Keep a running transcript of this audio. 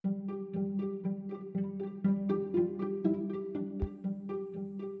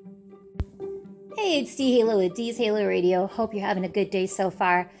Hey, it's D Halo with D's Halo Radio. Hope you're having a good day so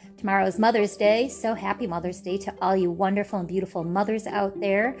far. Tomorrow is Mother's Day, so happy Mother's Day to all you wonderful and beautiful mothers out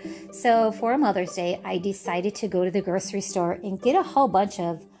there. So for Mother's Day, I decided to go to the grocery store and get a whole bunch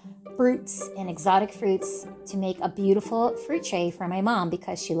of fruits and exotic fruits to make a beautiful fruit tray for my mom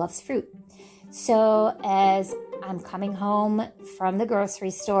because she loves fruit. So as I'm coming home from the grocery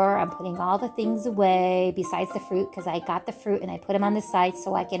store, I'm putting all the things away besides the fruit because I got the fruit and I put them on the side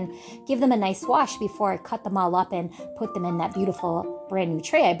so I can give them a nice wash before I cut them all up and put them in that beautiful brand new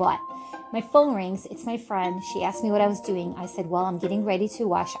tray I bought. My phone rings. It's my friend. She asked me what I was doing. I said, well, I'm getting ready to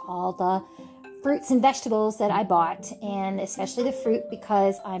wash all the fruits and vegetables that I bought, and especially the fruit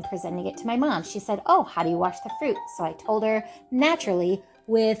because I'm presenting it to my mom. She said, oh, how do you wash the fruit? So I told her naturally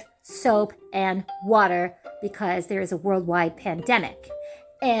with soap and water because there is a worldwide pandemic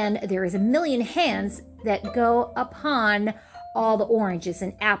and there is a million hands that go upon all the oranges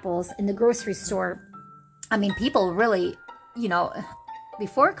and apples in the grocery store. I mean, people really,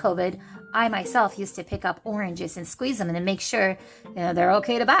 before COVID, I myself used to pick up oranges and squeeze them and make sure they're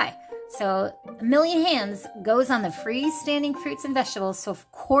okay to buy. So a million hands goes on the freestanding fruits and vegetables. So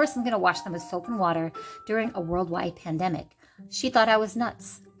of course I'm going to wash them with soap and water during a worldwide pandemic. She thought I was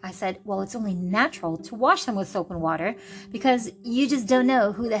nuts. I said, well, it's only natural to wash them with soap and water because you just don't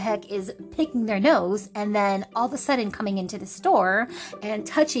know who the heck is picking their nose and then all of a sudden coming into the store and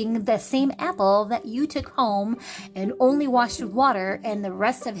touching the same apple that you took home and only washed with water, and the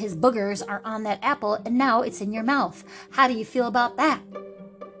rest of his boogers are on that apple and now it's in your mouth. How do you feel about that?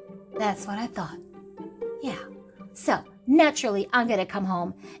 That's what I thought. Yeah. So naturally, I'm going to come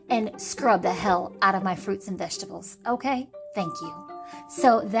home and scrub the hell out of my fruits and vegetables. Okay? Thank you.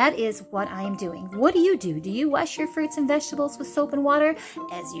 So that is what I am doing. What do? Do you wash your fruits and vegetables with soap and water?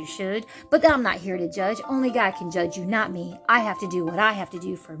 As you should. But I'm not here to judge. Only God can judge you, not me. I have to do what I have to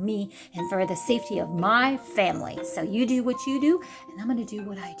do for me and for the safety of my family. So you do what you do, and I'm going to do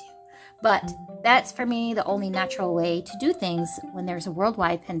what I do. But that's, for me, the only natural way to do things when there's a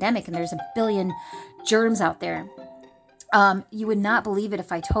worldwide pandemic and there's a billion germs out there. You would not believe it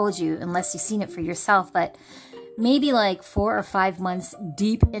if I told you, unless you've seen it for yourself, but maybe like 4 or 5 months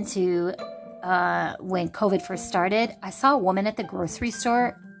deep into when COVID first started, I saw a woman at the grocery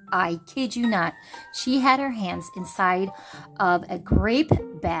store. I kid you not. She had her hands inside of a grape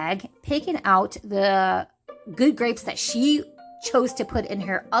bag, picking out the good grapes that she chose to put in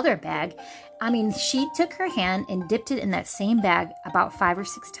her other bag. I mean, she took her hand and dipped it in that same bag about 5 or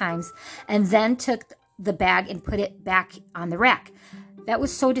 6 times and then took the bag and put it back on the rack. That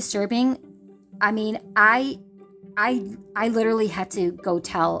was so disturbing. I mean, I literally had to go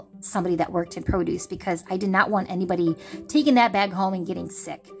tell somebody that worked in produce because I did not want anybody taking that bag home and getting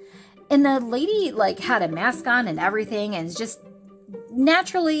sick. And the lady had a mask on and everything and just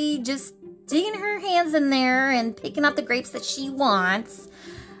naturally just digging her hands in there and picking up the grapes that she wants.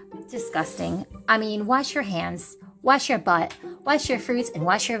 Disgusting. I mean, wash your hands, wash your butt, wash your fruits, and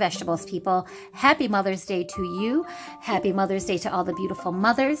wash your vegetables, people. Happy Mother's Day to you. Happy Mother's Day to all the beautiful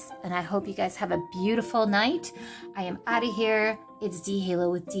mothers. And I hope you guys have a beautiful night. I am out of here. It's D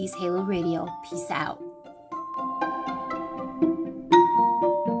Halo with D's Halo Radio. Peace out.